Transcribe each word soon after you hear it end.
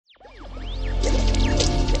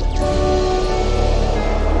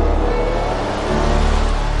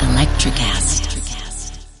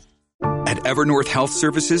Evernorth Health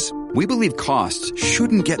Services, we believe costs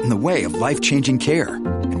shouldn't get in the way of life-changing care,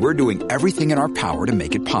 and we're doing everything in our power to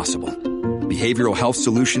make it possible. Behavioral health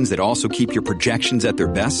solutions that also keep your projections at their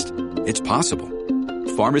best? It's possible.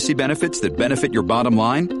 Pharmacy benefits that benefit your bottom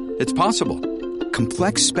line? It's possible.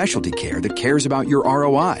 Complex specialty care that cares about your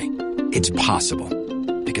ROI? It's possible.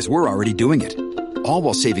 Because we're already doing it. All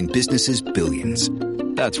while saving businesses billions.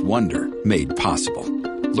 That's Wonder made possible.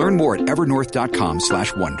 Learn more at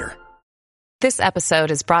evernorth.com/wonder. This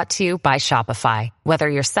episode is brought to you by Shopify. Whether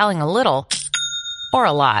you're selling a little or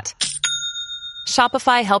a lot,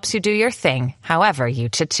 Shopify helps you do your thing, however you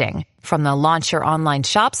cha-ching. From the launch your online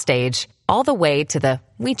shop stage, all the way to the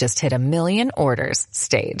we just hit 1 million orders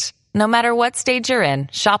stage. No matter what stage you're in,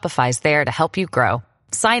 Shopify's there to help you grow.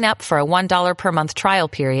 Sign up for a $1 per month trial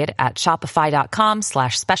period at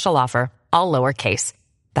shopify.com/special offer, all lowercase.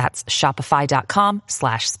 That's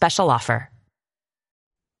shopify.com/special offer.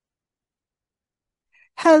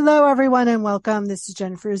 Hello, everyone, and welcome. This is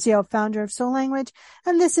Jennifer Uzzio, founder of Soul Language,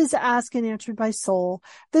 and this is Ask and Answered by Soul.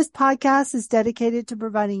 This podcast is dedicated to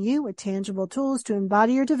providing you with tangible tools to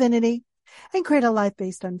embody your divinity and create a life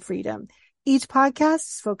based on freedom. Each podcast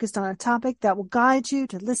is focused on a topic that will guide you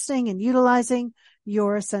to listening and utilizing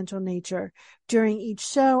your essential nature. During each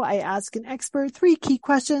show, I ask an expert 3 key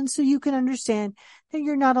questions so you can understand that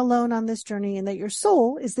you're not alone on this journey and that your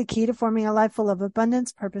soul is the key to forming a life full of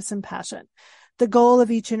abundance, purpose, and passion. The goal of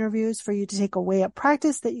each interview is for you to take away a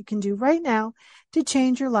practice that you can do right now to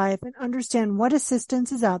change your life and understand what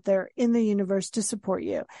assistance is out there in the universe to support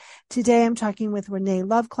you. Today, I'm talking with René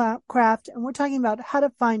Lovecraft, and we're talking about how to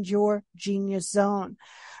find your genius zone.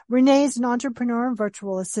 René is an entrepreneur and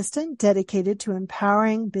virtual assistant dedicated to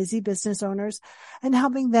empowering busy business owners and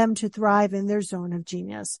helping them to thrive in their zone of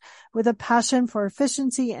genius. With a passion for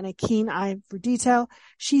efficiency and a keen eye for detail,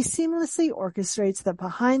 she seamlessly orchestrates the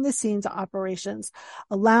behind-the-scenes operations,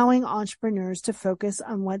 allowing entrepreneurs to focus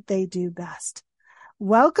on what they do best.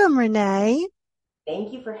 Welcome, René.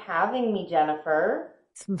 Thank you for having me, Jennifer.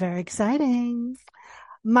 It's very exciting.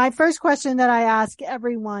 My first question that I ask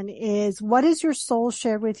everyone is, what has your soul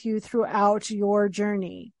shared with you throughout your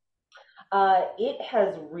journey? It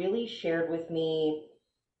has really shared with me.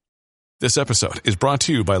 This episode is brought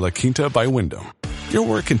to you by La Quinta by Wyndham. Your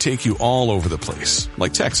work can take you all over the place,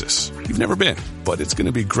 like Texas. You've never been, but it's going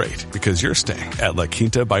to be great because you're staying at La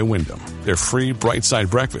Quinta by Wyndham. Their free Bright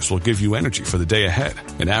Side breakfast will give you energy for the day ahead.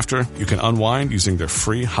 And after, you can unwind using their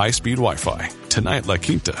free high-speed Wi-Fi. Tonight, La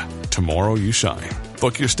Quinta. Tomorrow, you shine.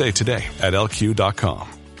 Book your stay today at lq.com.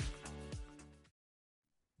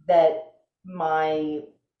 That my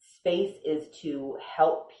space is to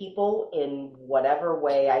help people in whatever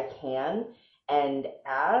way I can. And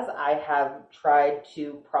as I have tried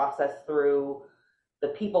to process through the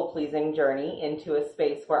people-pleasing journey into a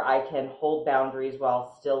space where I can hold boundaries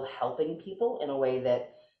while still helping people in a way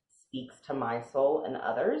that speaks to my soul and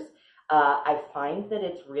others, I find that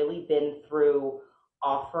it's really been through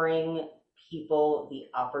offering people the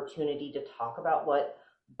opportunity to talk about what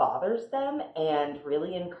bothers them and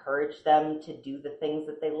really encourage them to do the things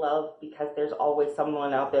that they love, because there's always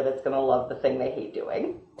someone out there that's going to love the thing they hate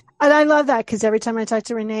doing. And I love that because every time I talk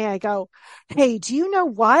to René, I go, hey, do you know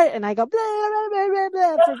what? And I go, blah, blah, blah, blah,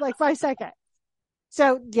 blah, for like 5 seconds.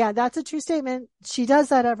 So yeah, that's a true statement. She does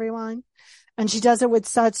that, everyone. And she does it with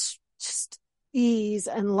such just ease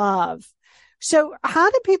and love. So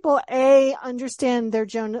how do people, A, understand their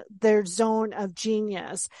zone of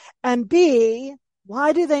genius, and B,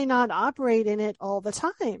 why do they not operate in it all the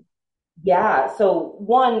time? Yeah, so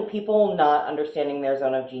one, people not understanding their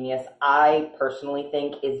zone of genius, I personally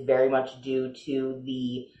think is very much due to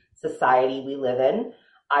the society we live in.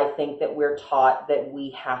 I think that we're taught that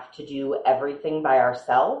we have to do everything by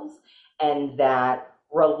ourselves and that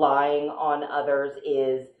relying on others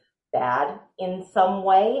is bad in some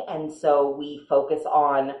way. And so we focus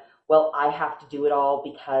on, well, I have to do it all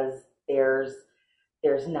because there's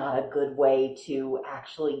not a good way to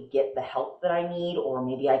actually get the help that I need, or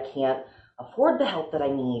maybe I can't afford the help that I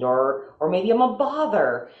need, or maybe I'm a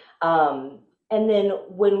bother. And then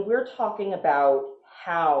when we're talking about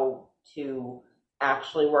how to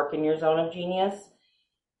actually work in your zone of genius,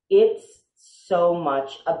 it's so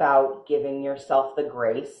much about giving yourself the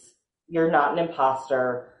grace. You're not an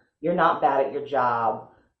imposter. You're not bad at your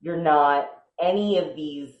job. You're not any of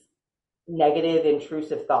these negative,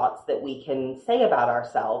 intrusive thoughts that we can say about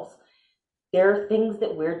ourselves. There are things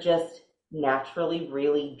that we're just naturally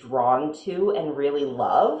really drawn to and really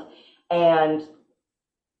love. And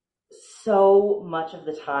so much of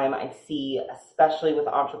the time I see, especially with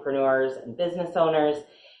entrepreneurs and business owners,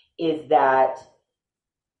 is that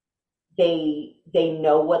they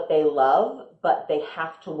know what they love, but they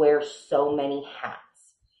have to wear so many hats,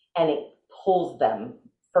 and it pulls them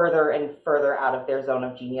further and further out of their zone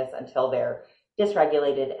of genius until they're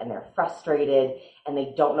dysregulated and they're frustrated and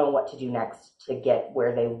they don't know what to do next to get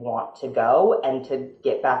where they want to go and to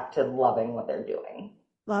get back to loving what they're doing.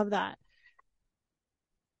 Love that.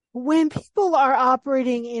 When people are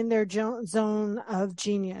operating in their zone of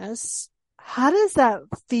genius, how does that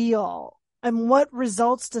feel? And what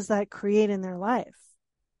results does that create in their life?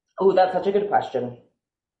 Oh, that's such a good question.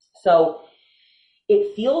 So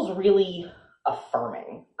it feels really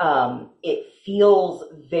affirming. It feels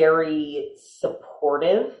very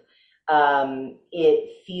supportive. It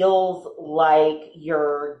feels like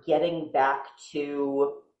you're getting back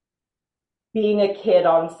to being a kid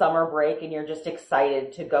on summer break and you're just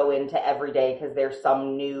excited to go into every day because there's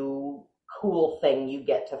some new cool thing you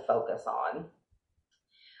get to focus on.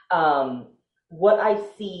 What I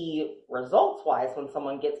see results-wise when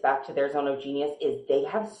someone gets back to their zone of genius is they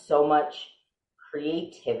have so much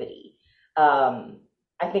creativity.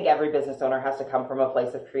 I think every business owner has to come from a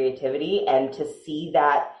place of creativity, and to see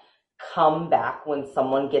that come back when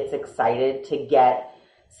someone gets excited to get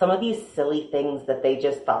some of these silly things that they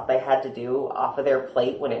just thought they had to do off of their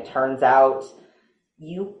plate, when it turns out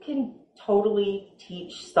you can totally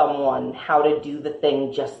teach someone how to do the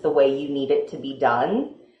thing just the way you need it to be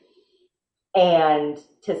done. And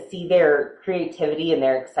to see their creativity and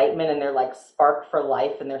their excitement and their like spark for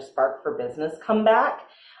life and their spark for business come back.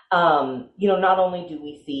 Not only do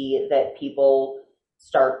we see that people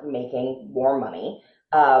start making more money,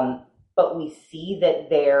 but we see that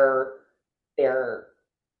their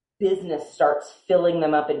business starts filling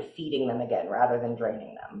them up and feeding them again rather than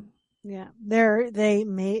draining them. Yeah.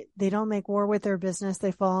 They don't make war with their business.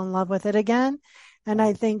 They fall in love with it again. And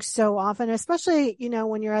I think so often, especially,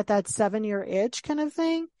 when you're at that 7-year itch kind of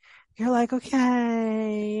thing, you're like,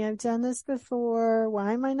 okay, I've done this before.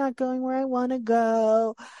 Why am I not going where I want to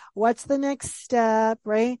go? What's the next step?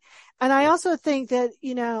 Right. And I also think that,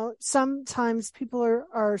 sometimes people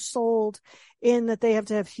are sold in that they have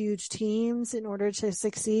to have huge teams in order to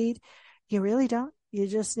succeed. You really don't. You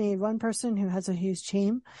just need one person who has a huge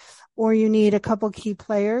team, or you need a couple key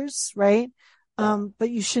players, right? But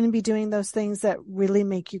you shouldn't be doing those things that really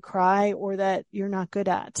make you cry or that you're not good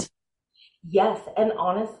at. Yes. And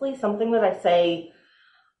honestly, something that I say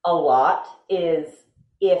a lot is,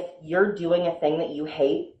 if you're doing a thing that you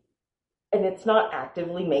hate and it's not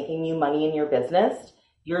actively making you money in your business,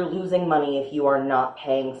 you're losing money if you are not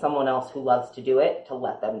paying someone else who loves to do it to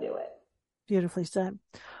let them do it. Beautifully said.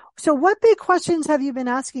 So what big questions have you been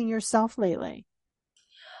asking yourself lately?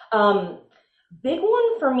 Big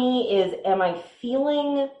one for me is, am I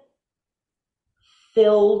feeling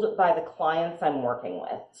filled by the clients I'm working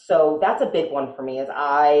with? So that's a big one for me, is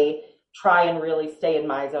I try and really stay in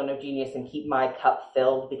my zone of genius and keep my cup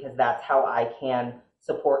filled, because that's how I can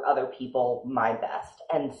support other people my best.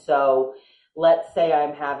 And so let's say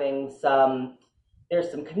I'm having there's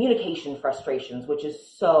some communication frustrations, which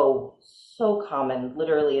is so common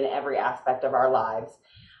literally in every aspect of our lives.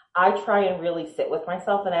 I try and really sit with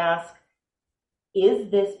myself and ask,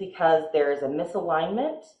 is this because there is a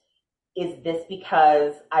misalignment? Is this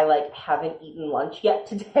because I haven't eaten lunch yet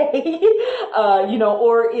today?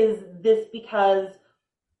 Or is this because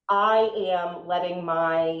I am letting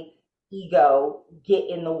my ego get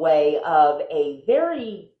in the way of a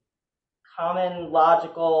very common,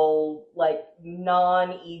 logical,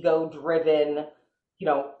 non-ego driven,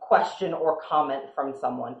 question or comment from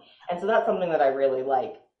someone? And so that's something that I really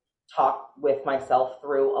talk with myself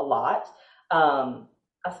through a lot.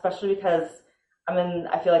 Especially because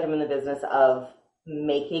I feel like I'm in the business of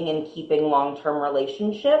making and keeping long-term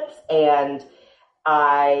relationships, and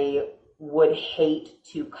I would hate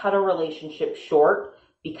to cut a relationship short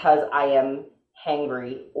because I am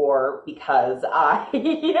hangry or because I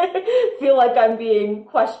feel like I'm being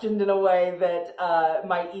questioned in a way that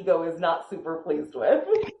my ego is not super pleased with.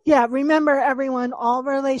 Yeah, remember everyone, all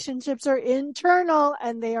relationships are internal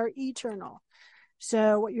and they are eternal.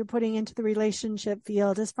 So what you're putting into the relationship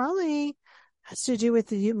field is probably has to do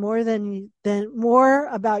with you more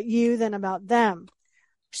about you than about them.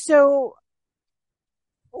 So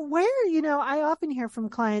where, I often hear from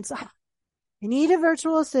clients, I need a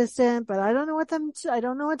virtual assistant, but I don't know I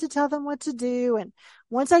don't know what to tell them what to do. And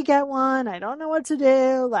once I get one, I don't know what to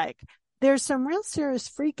do. There's some real serious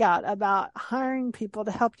freak out about hiring people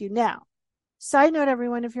to help you now. Side note,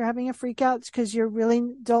 everyone, if you're having a freak out, it's because you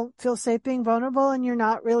really don't feel safe being vulnerable and you're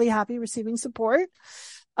not really happy receiving support,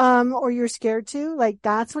 or you're scared to,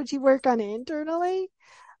 that's what you work on internally.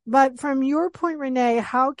 But from your point, Renee,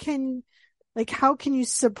 how can Like, how can you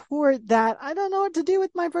support that? I don't know what to do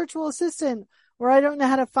with my virtual assistant, or I don't know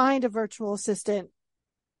how to find a virtual assistant.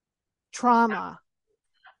 Trauma.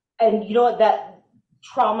 And you know what? That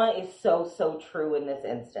trauma is so true in this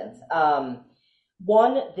instance.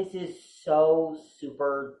 One, this is so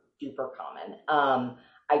super duper common.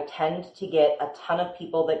 I tend to get a ton of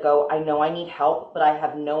people that go, I know I need help, but I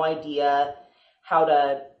have no idea how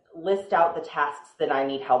to list out the tasks that I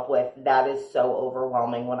need help with. That is so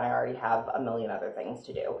overwhelming when I already have a million other things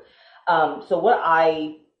to do. So what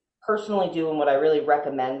I personally do and what I really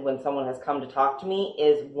recommend when someone has come to talk to me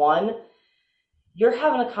is, one, you're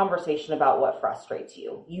having a conversation about what frustrates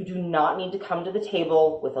you. You do not need to come to the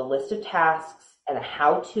table with a list of tasks and a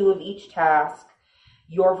how-to of each task.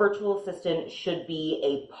 Your virtual assistant should be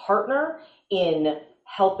a partner in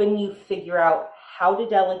helping you figure out how to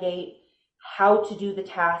delegate, how to do the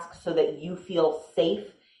tasks so that you feel safe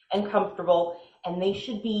and comfortable, and they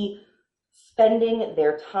should be spending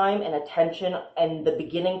their time and attention in the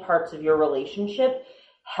beginning parts of your relationship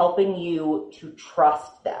helping you to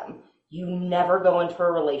trust them. You never go into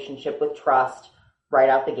a relationship with trust right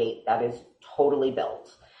out the gate. That is totally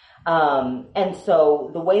built. And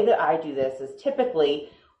so the way that I do this is typically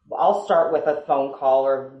I'll start with a phone call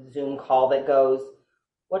or Zoom call that goes,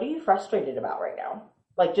 what are you frustrated about right now?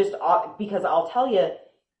 Like, just because I'll tell you,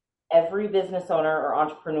 every business owner or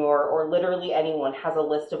entrepreneur or literally anyone has a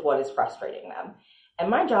list of what is frustrating them. And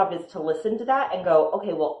my job is to listen to that and go,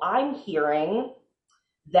 okay, well, I'm hearing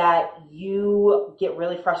that you get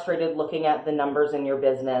really frustrated looking at the numbers in your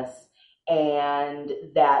business, and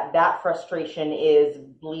that frustration is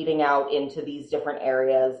bleeding out into these different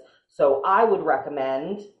areas. So I would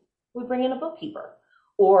recommend we bring in a bookkeeper.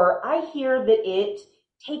 Or I hear that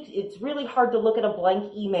it's really hard to look at a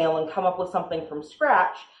blank email and come up with something from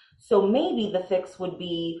scratch. So maybe the fix would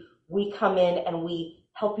be we come in and we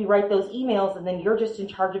help you write those emails, and then you're just in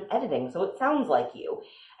charge of editing. So it sounds like you.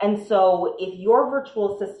 And so if your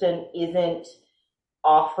virtual assistant isn't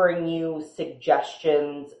offering you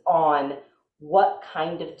suggestions on what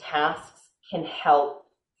kind of tasks can help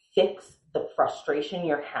fix the frustration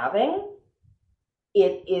you're having,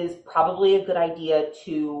 it is probably a good idea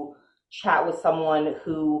to chat with someone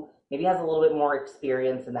who maybe has a little bit more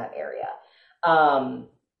experience in that area.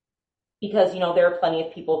 Because, there are plenty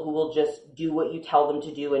of people who will just do what you tell them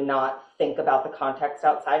to do and not think about the context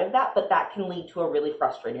outside of that, but that can lead to a really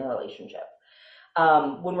frustrating relationship.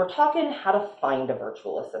 When we're talking how to find a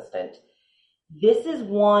virtual assistant, this is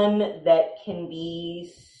one that can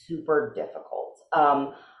be super difficult.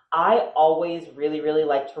 I always really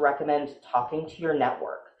like to recommend talking to your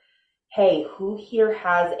network. Hey, who here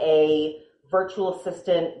has a virtual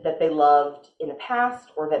assistant that they loved in the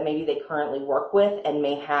past, or that maybe they currently work with and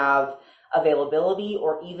may have availability,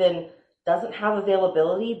 or even doesn't have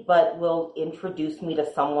availability but will introduce me to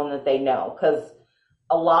someone that they know? Because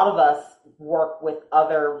a lot of us work with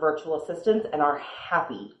other virtual assistants and are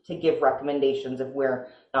happy to give recommendations if we're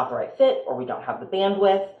not the right fit or we don't have the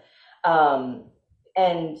bandwidth.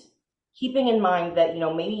 And keeping in mind that,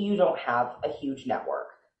 maybe you don't have a huge network.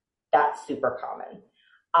 That's super common.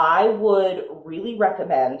 I would really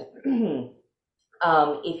recommend,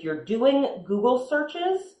 if you're doing Google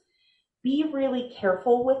searches, be really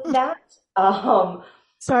careful with that.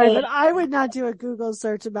 Sorry, but I would not do a Google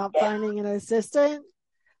search about finding an assistant.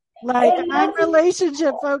 Like, I'm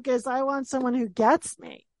relationship focused. I want someone who gets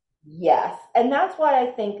me. Yes. And that's why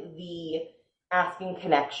I think the asking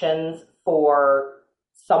connections for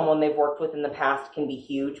someone they've worked with in the past can be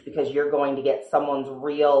huge, because you're going to get someone's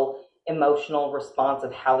real emotional response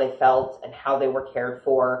of how they felt and how they were cared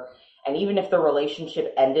for. And even if the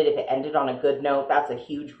relationship ended, if it ended on a good note, that's a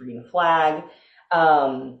huge green flag.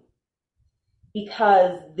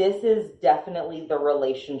 Because this is definitely the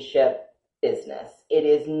relationship business. It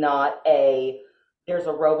is not there's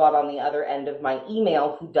a robot on the other end of my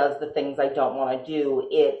email who does the things I don't want to do.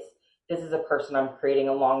 This is a person I'm creating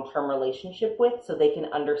a long-term relationship with, so they can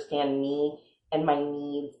understand me and my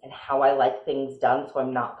needs and how I like things done, so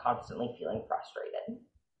I'm not constantly feeling frustrated.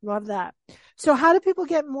 Love that. So how do people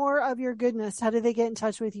get more of your goodness? How do they get in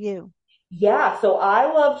touch with you? Yeah, so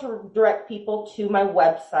I love to direct people to my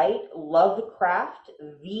website,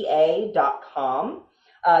 lovecraftva.com.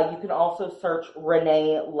 You can also search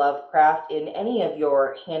René Lovecraft in any of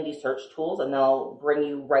your handy search tools, and they'll bring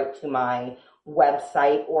you right to my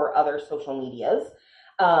website or other social medias.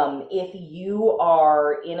 If you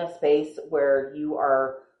are in a space where you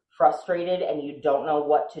are frustrated and you don't know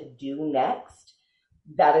what to do next,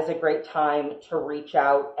 that is a great time to reach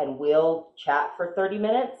out, and we'll chat for 30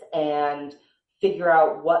 minutes and figure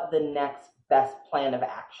out what the next best plan of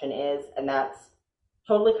action is. And that's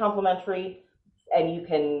Totally complimentary. And you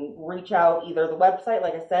can reach out either the website,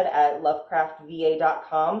 like I said, at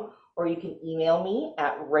lovecraftva.com, or you can email me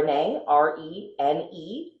at René,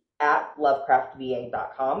 RENE, at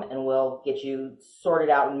lovecraftva.com, and we'll get you sorted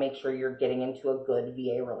out and make sure you're getting into a good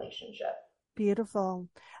VA relationship. Beautiful.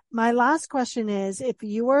 My last question is, if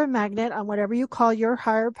you were a magnet on whatever you call your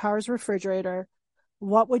higher powers refrigerator,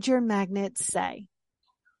 what would your magnet say?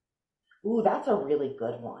 Ooh, that's a really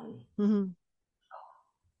good one. Mm-hmm.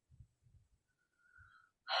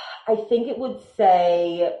 I think it would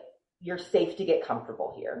say, you're safe to get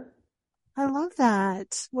comfortable here. I love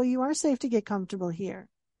that. Well, you are safe to get comfortable here.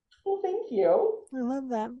 Well, thank you. I love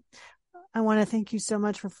that. I want to thank you so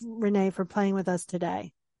much for René for playing with us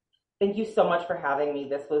today. Thank you so much for having me.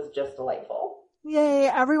 This was just delightful. Yay,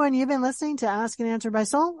 everyone. You've been listening to Ask and Answer by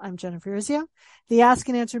Soul. I'm Jennifer Urzio. The Ask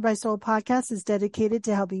and Answer by Soul podcast is dedicated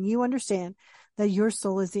to helping you understand that your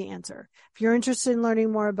soul is the answer. If you're interested in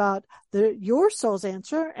learning more about your soul's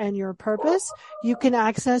answer and your purpose, you can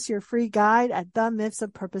access your free guide at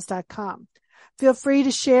themythsofpurpose.com. Feel free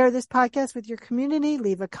to share this podcast with your community,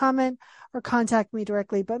 leave a comment, or contact me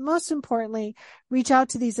directly. But most importantly, reach out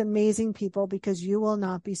to these amazing people because you will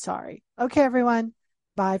not be sorry. Okay, everyone.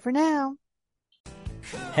 Bye for now.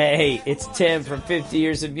 Hey, it's Tim from 50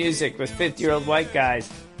 Years of Music with 50-Year-Old White Guys,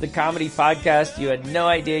 the comedy podcast you had no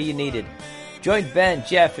idea you needed. Join Ben,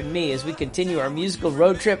 Jeff, and me as we continue our musical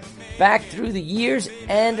road trip back through the years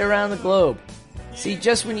and around the globe. See,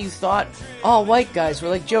 just when you thought all white guys were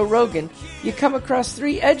like Joe Rogan, you come across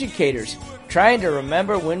three educators trying to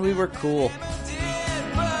remember when we were cool.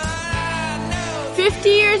 50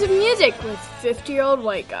 Years of Music with 50-Year-Old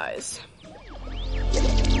White Guys.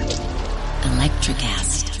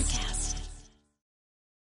 Electricast.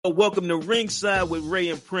 Welcome to Ringside with Ray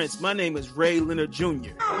and Prince. My name is Ray Leonard Jr. Oh, is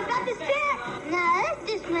that the set? No,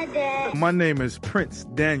 that's just my dad. My name is Prince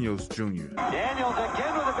Daniels Jr. Daniels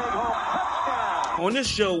again with a big home touchdown. On this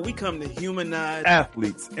show, we come to humanize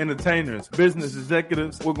athletes, entertainers, business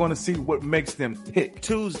executives. We're going to see what makes them tick.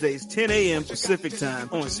 Tuesdays, 10 a.m. Pacific time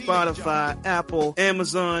on Spotify, Apple,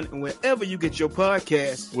 Amazon, and wherever you get your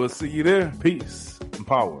podcasts. We'll see you there. Peace and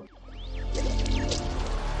power.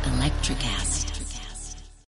 Electricast.